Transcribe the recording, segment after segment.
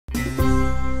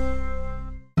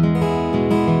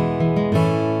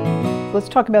Let's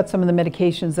talk about some of the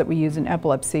medications that we use in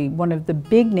epilepsy. One of the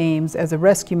big names as a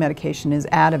rescue medication is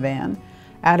Ativan.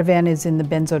 Ativan is in the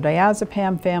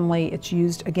benzodiazepine family. It's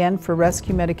used again for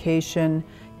rescue medication,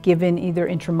 given either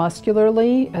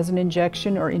intramuscularly as an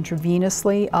injection or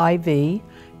intravenously, IV,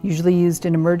 usually used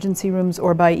in emergency rooms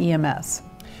or by EMS.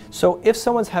 So if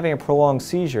someone's having a prolonged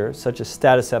seizure, such as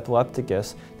status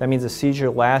epilepticus, that means a seizure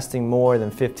lasting more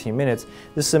than 15 minutes,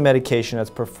 this is a medication that's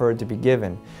preferred to be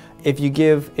given. If you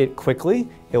give it quickly,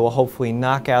 it will hopefully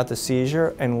knock out the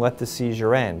seizure and let the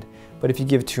seizure end. But if you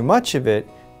give too much of it,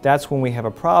 that's when we have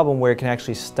a problem where it can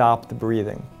actually stop the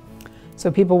breathing. So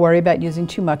people worry about using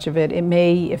too much of it. It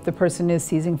may, if the person is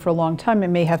seizing for a long time, it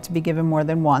may have to be given more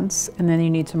than once, and then you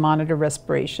need to monitor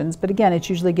respirations. But again, it's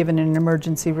usually given in an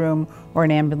emergency room or an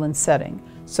ambulance setting.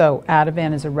 So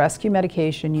Ativan is a rescue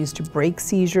medication used to break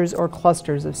seizures or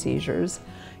clusters of seizures,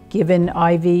 given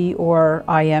IV or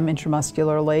IM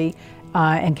intramuscularly,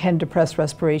 and can depress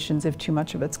respirations if too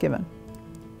much of it's given.